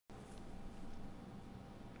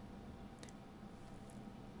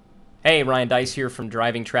Hey, Ryan Dice here from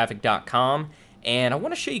drivingtraffic.com, and I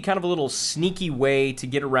want to show you kind of a little sneaky way to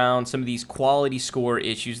get around some of these quality score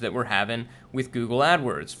issues that we're having with Google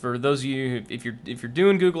AdWords. For those of you, if you're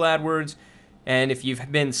doing Google AdWords, and if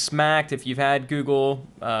you've been smacked, if you've had Google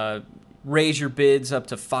raise your bids up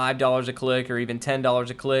to $5 a click or even $10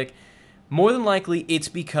 a click, more than likely it's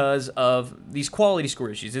because of these quality score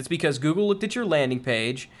issues. It's because Google looked at your landing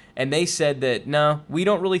page and they said that, no, we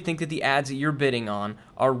don't really think that the ads that you're bidding on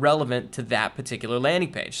are relevant to that particular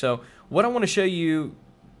landing page. So what I want to show you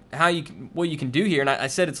what you can do here, and I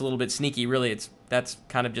said it's a little bit sneaky. Really, that's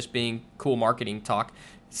kind of just being cool marketing talk.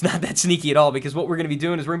 It's not that sneaky at all, because what we're going to be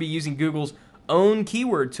doing is we're going to be using Google's own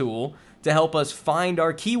keyword tool to help us find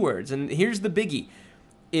our keywords. And here's the biggie.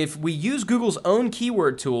 If we use Google's own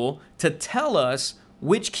keyword tool to tell us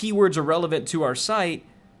which keywords are relevant to our site,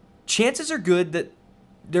 chances are good that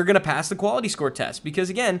they're going to pass the quality score test. Because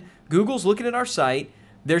again, Google's looking at our site.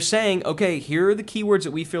 They're saying, okay, here are the keywords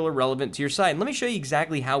that we feel are relevant to your site. And let me show you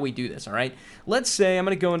exactly how we do this, all right? Let's say I'm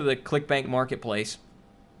going to go into the ClickBank Marketplace,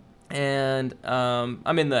 and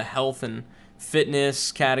I'm in the health and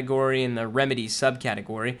fitness category and the remedies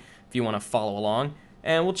subcategory, if you want to follow along.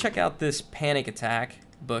 And we'll check out this panic attack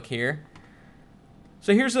book here.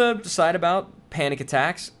 So here's a site about panic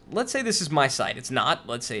attacks. Let's say this is my site. It's not.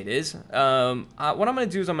 Let's say it is. What I'm going to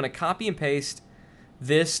do is I'm going to copy and paste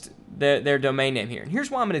their domain name here. And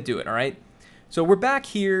here's why I'm going to do it, all right? So we're back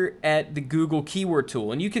here at the Google keyword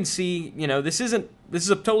tool, and you can see, this is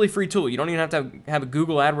a totally free tool. You don't even have to have a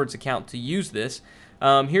Google AdWords account to use this.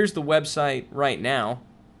 Here's the website right now.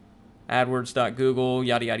 AdWords.google,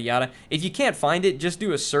 yada, yada, yada. If you can't find it, just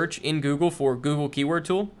do a search in Google for Google Keyword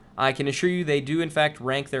Tool. I can assure you they do, in fact,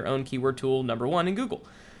 rank their own keyword tool #1 in Google.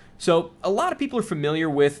 So a lot of people are familiar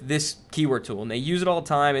with this keyword tool, and they use it all the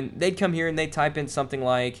time, and they'd come here and they'd type in something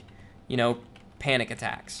like, panic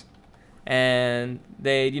attacks. And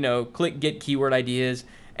they'd, click Get Keyword Ideas,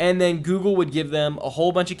 and then Google would give them a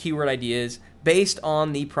whole bunch of keyword ideas based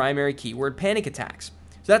on the primary keyword panic attacks.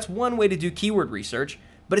 So that's one way to do keyword research.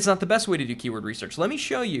 But it's not the best way to do keyword research. Let me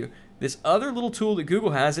show you this other little tool that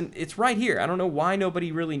Google has, and it's right here. I don't know why nobody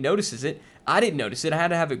really notices it. I didn't notice it. I had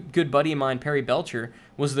to have a good buddy of mine, Perry Belcher,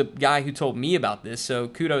 was the guy who told me about this. So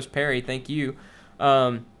kudos, Perry. Thank you.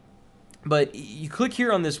 But you click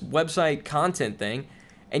here on this website content thing,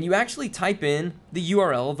 and you actually type in the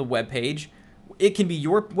URL of the web page. It can be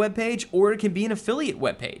your web page, or it can be an affiliate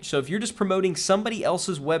web page. So if you're just promoting somebody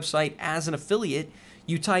else's website as an affiliate,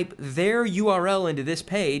 you type their URL into this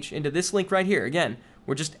page, into this link right here. Again,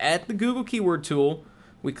 we're just at the Google keyword tool.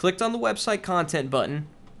 We clicked on the website content button.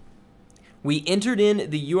 We entered in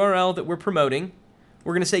the URL that we're promoting.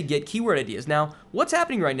 We're going to say get keyword ideas. Now, what's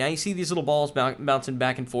happening right now, you see these little balls bouncing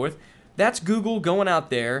back and forth. That's Google going out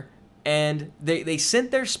there, and they sent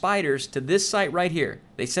their spiders to this site right here.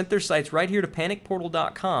 They sent their sites right here to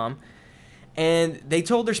panicportal.com, and they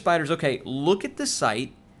told their spiders, okay, look at the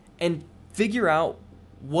site and figure out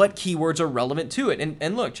what keywords are relevant to it.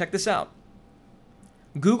 And look, check this out.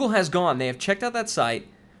 Google has gone, they have checked out that site,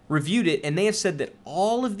 reviewed it, and they have said that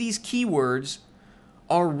all of these keywords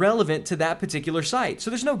are relevant to that particular site.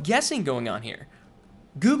 So there's no guessing going on here.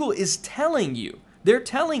 Google is telling you, they're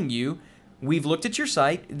telling you, we've looked at your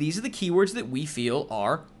site, these are the keywords that we feel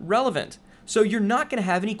are relevant. So you're not going to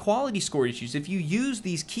have any quality score issues. If you use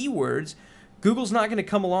these keywords, Google's not going to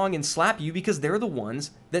come along and slap you because they're the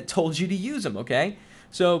ones that told you to use them, okay?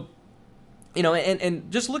 So,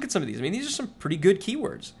 and just look at some of these. I mean, these are some pretty good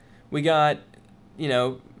keywords. We got,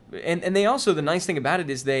 and they also, the nice thing about it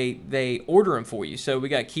is they order them for you. So we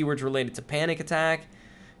got keywords related to panic attack.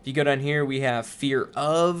 If you go down here, we have fear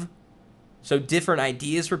of. So different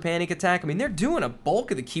ideas for panic attack. I mean, they're doing a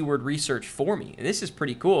bulk of the keyword research for me. And this is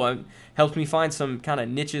pretty cool. It helps me find some kind of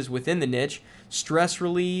niches within the niche. Stress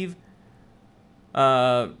relieve,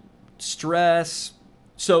 stress.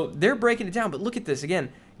 So they're breaking it down, but look at this. Again,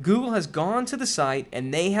 Google has gone to the site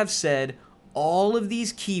and they have said all of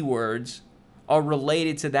these keywords are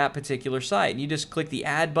related to that particular site. And you just click the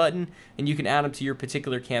add button and you can add them to your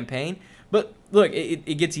particular campaign. But look,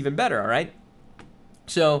 it gets even better, all right?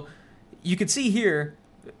 So you can see here,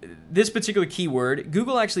 this particular keyword,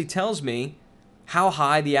 Google actually tells me how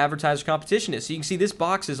high the advertiser competition is. So you can see this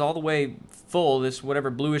box is all the way full, this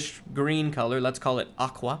whatever bluish green color, let's call it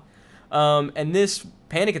aqua. And this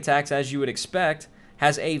panic attacks, as you would expect,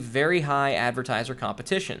 has a very high advertiser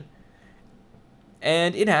competition.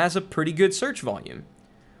 And it has a pretty good search volume.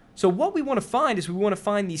 So what we want to find is we want to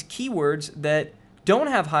find these keywords that don't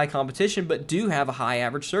have high competition but do have a high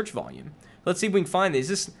average search volume. Let's see if we can find these.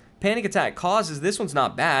 This panic attack causes, this one's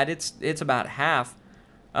not bad. It's about half,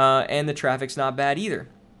 and the traffic's not bad either.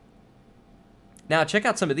 Now check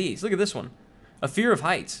out some of these. Look at this one. A fear of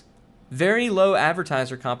heights. Very low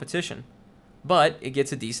advertiser competition, but it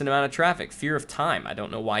gets a decent amount of traffic. Fear of time. I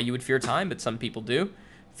don't know why you would fear time, but some people do.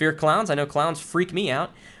 Fear of clowns. I know clowns freak me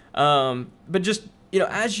out. But just,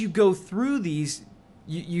 as you go through these,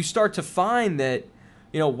 you start to find that,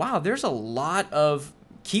 wow, there's a lot of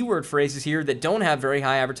keyword phrases here that don't have very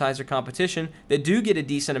high advertiser competition that do get a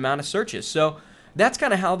decent amount of searches. So that's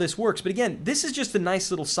kind of how this works. But again, this is just a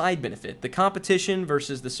nice little side benefit. The competition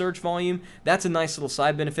versus the search volume, that's a nice little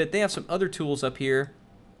side benefit. They have some other tools up here.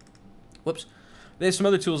 Whoops. They have some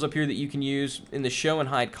other tools up here that you can use in the show and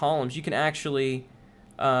hide columns. You can actually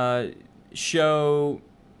show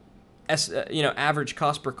average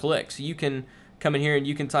cost per click. So you can come in here and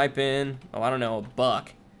you can type in, I don't know, $1.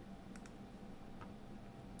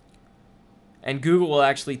 And Google will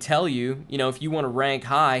actually tell you, if you want to rank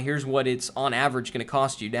high, here's what it's on average going to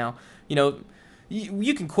cost you. Now,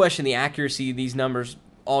 you can question the accuracy of these numbers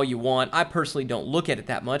all you want. I personally don't look at it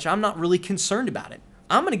that much. I'm not really concerned about it.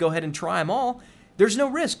 I'm going to go ahead and try them all. There's no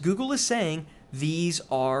risk. Google is saying these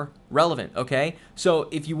are relevant, okay? So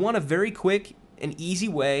if you want a very quick and easy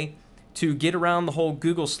way to get around the whole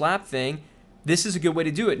Google slap thing, this is a good way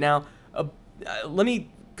to do it. Now, let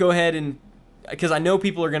me go ahead and, because I know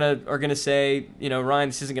people are gonna say, Ryan,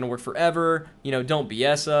 this isn't gonna work forever. Don't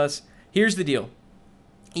BS us. Here's the deal.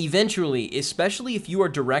 Eventually, especially if you are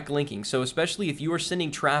direct linking, so especially if you are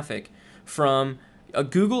sending traffic from a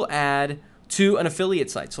Google ad to an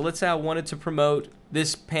affiliate site. So let's say I wanted to promote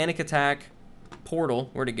this panic attack portal.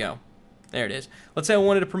 Where'd it go? There it is. Let's say I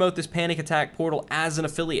wanted to promote this panic attack portal as an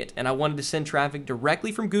affiliate, and I wanted to send traffic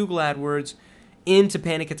directly from Google AdWords into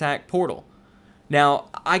panic attack portal. Now,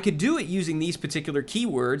 I could do it using these particular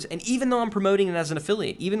keywords, and even though I'm promoting it as an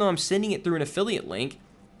affiliate, even though I'm sending it through an affiliate link,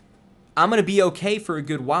 I'm going to be okay for a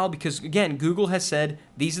good while because, again, Google has said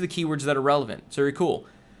these are the keywords that are relevant. It's very cool.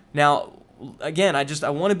 Now, again, I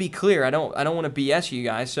want to be clear. I don't want to BS you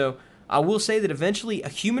guys, so I will say that eventually a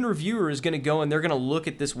human reviewer is going to go and they're going to look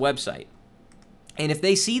at this website. And if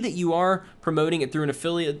they see that you are promoting it through an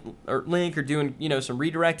affiliate or link or doing, some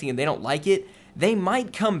redirecting and they don't like it, they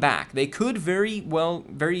might come back. They could very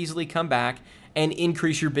easily come back and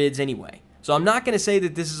increase your bids anyway. So I'm not going to say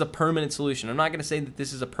that this is a permanent solution. I'm not going to say that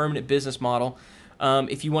this is a permanent business model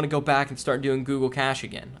if you want to go back and start doing Google Cash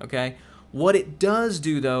again, okay? What it does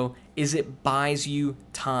do, though, is it buys you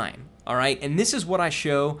time, all right? And this is what I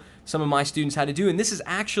show some of my students how to do, and this is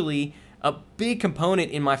actually a big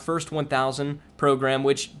component in my First 1,000 program,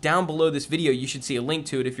 which down below this video, you should see a link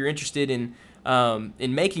to it if you're interested in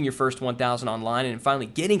making your first 1,000 online and finally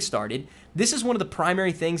getting started. This is one of the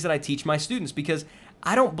primary things that I teach my students because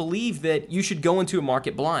I don't believe that you should go into a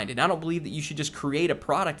market blind, and I don't believe that you should just create a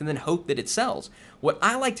product and then hope that it sells. What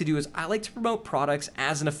I like to do is I like to promote products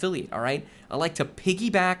as an affiliate, all right? I like to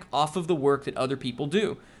piggyback off of the work that other people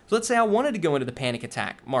do. So let's say I wanted to go into the panic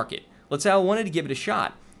attack market. Let's say I wanted to give it a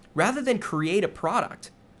shot. Rather than create a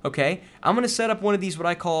product, okay, I'm going to set up one of these what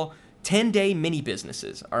I call 10-day mini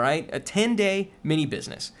businesses, all right? A 10-day mini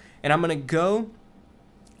business. And I'm going to go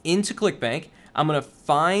into ClickBank. I'm going to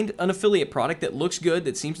find an affiliate product that looks good,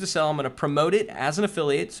 that seems to sell. I'm going to promote it as an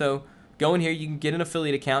affiliate. So go in here, you can get an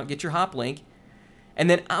affiliate account, get your hop link. And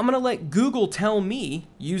then I'm going to let Google tell me,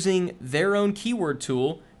 using their own keyword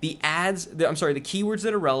tool, the keywords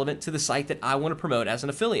that are relevant to the site that I want to promote as an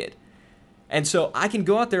affiliate. And so I can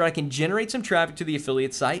go out there, I can generate some traffic to the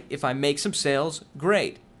affiliate site. If I make some sales,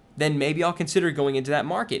 great. Then maybe I'll consider going into that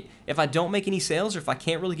market. If I don't make any sales or if I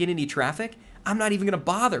can't really get any traffic, I'm not even going to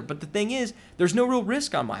bother. But the thing is, there's no real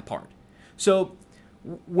risk on my part. So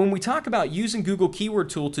when we talk about using Google Keyword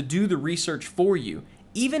Tool to do the research for you,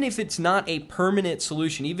 even if it's not a permanent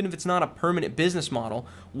solution, even if it's not a permanent business model,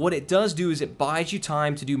 what it does do is it buys you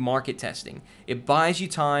time to do market testing. It buys you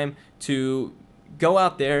time to go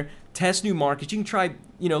out there, test new markets. You can try,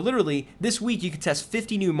 literally this week you could test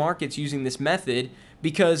 50 new markets using this method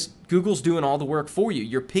because Google's doing all the work for you.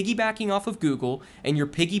 You're piggybacking off of Google and you're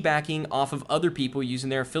piggybacking off of other people using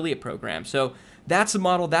their affiliate program. So that's the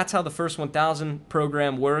model. That's how the First 1,000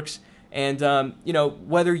 program works. And,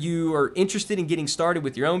 whether you are interested in getting started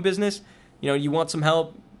with your own business, you want some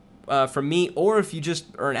help from me, or if you just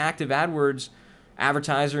are an active AdWords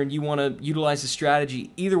advertiser and you want to utilize the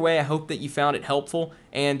strategy, either way, I hope that you found it helpful.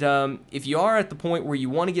 And if you are at the point where you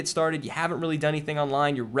want to get started, you haven't really done anything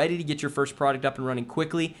online, you're ready to get your first product up and running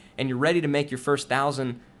quickly, and you're ready to make your first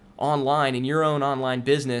 1,000 online in your own online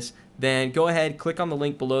business, then go ahead, click on the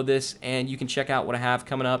link below this, and you can check out what I have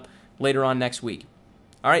coming up later on next week.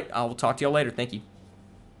 All right, I will talk to y'all later. Thank you.